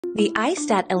The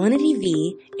iStat Alinity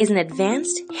V is an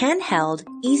advanced, handheld,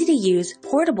 easy-to-use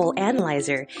portable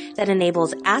analyzer that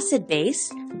enables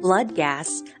acid-base, blood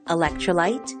gas,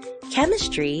 electrolyte,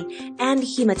 chemistry, and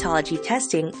hematology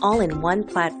testing all in one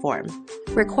platform.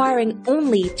 Requiring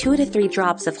only 2 to 3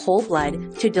 drops of whole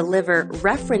blood to deliver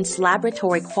reference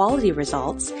laboratory quality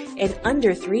results in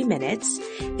under 3 minutes,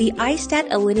 the iStat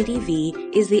Alinity V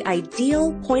is the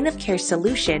ideal point-of-care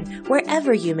solution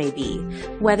wherever you may be,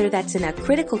 whether that's in a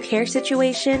critical care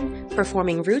situation,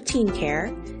 performing routine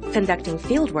care, conducting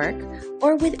fieldwork,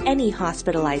 or with any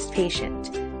hospitalized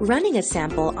patient. Running a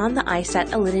sample on the iStat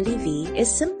Alinity V is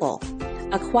simple.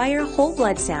 Acquire whole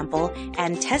blood sample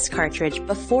and test cartridge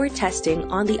before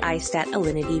testing on the iStat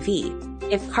Alinity V.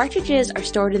 If cartridges are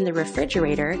stored in the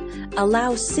refrigerator,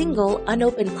 allow single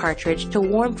unopened cartridge to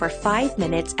warm for 5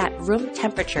 minutes at room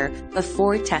temperature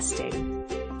before testing.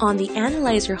 On the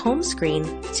analyzer home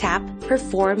screen, tap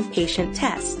Perform Patient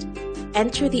Test.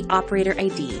 Enter the operator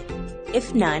ID.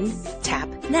 If none, tap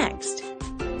Next.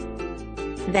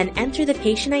 Then enter the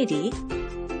patient ID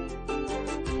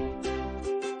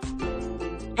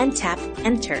and tap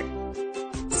Enter.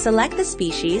 Select the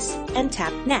species and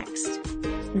tap Next.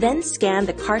 Then scan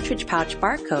the cartridge pouch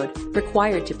barcode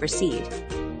required to proceed.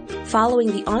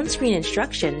 Following the on-screen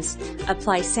instructions,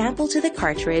 apply sample to the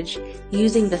cartridge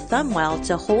using the thumb well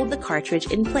to hold the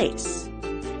cartridge in place.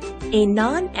 A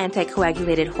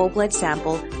non-anticoagulated whole blood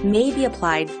sample may be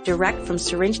applied direct from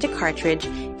syringe to cartridge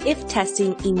if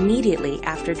testing immediately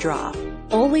after draw.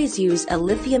 Always use a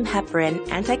lithium heparin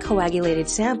anticoagulated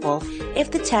sample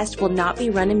if the test will not be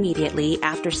run immediately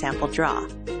after sample draw.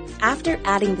 After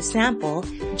adding the sample,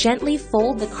 gently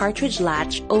fold the cartridge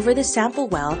latch over the sample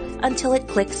well until it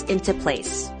clicks into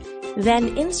place.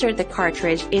 Then insert the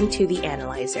cartridge into the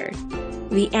analyzer.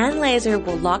 The analyzer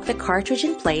will lock the cartridge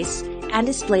in place and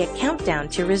display a countdown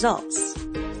to results.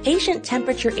 Patient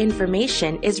temperature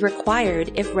information is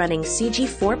required if running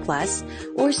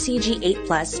CG4+ or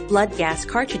CG8+ blood gas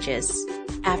cartridges.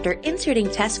 After inserting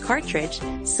test cartridge,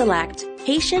 select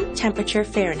Patient Temperature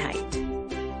Fahrenheit.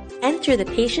 Enter the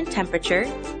patient temperature,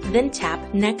 then tap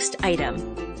Next Item.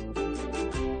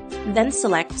 Then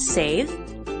select Save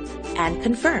and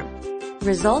Confirm.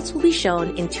 Results will be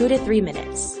shown in 2 to 3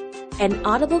 minutes. An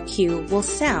audible cue will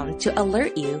sound to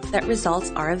alert you that results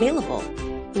are available.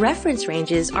 Reference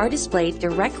ranges are displayed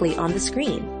directly on the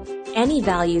screen. Any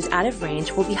values out of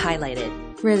range will be highlighted.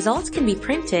 Results can be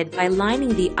printed by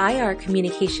lining the IR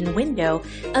communication window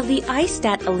of the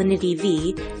iStat Alinity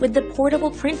V with the portable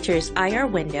printer's IR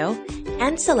window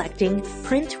and selecting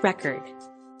Print Record.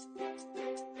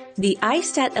 The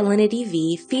iStat Alinity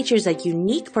V features a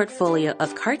unique portfolio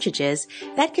of cartridges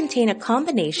that contain a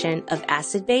combination of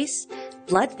acid-base,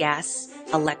 blood gas,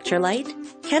 electrolyte,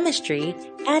 chemistry,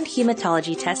 and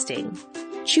hematology testing.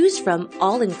 Choose from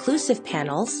all-inclusive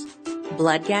panels,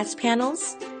 blood gas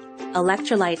panels,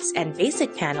 electrolytes and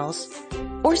basic panels,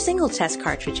 or single test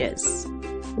cartridges.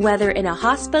 Whether in a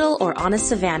hospital or on a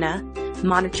savanna,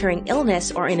 monitoring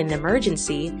illness or in an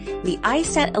emergency, the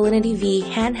iStat Alinity V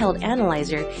handheld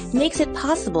analyzer makes it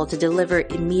possible to deliver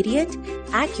immediate,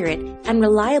 accurate, and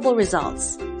reliable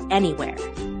results anywhere.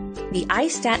 The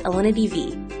iStat Alinity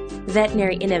V,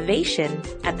 veterinary innovation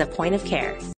at the point of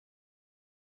care.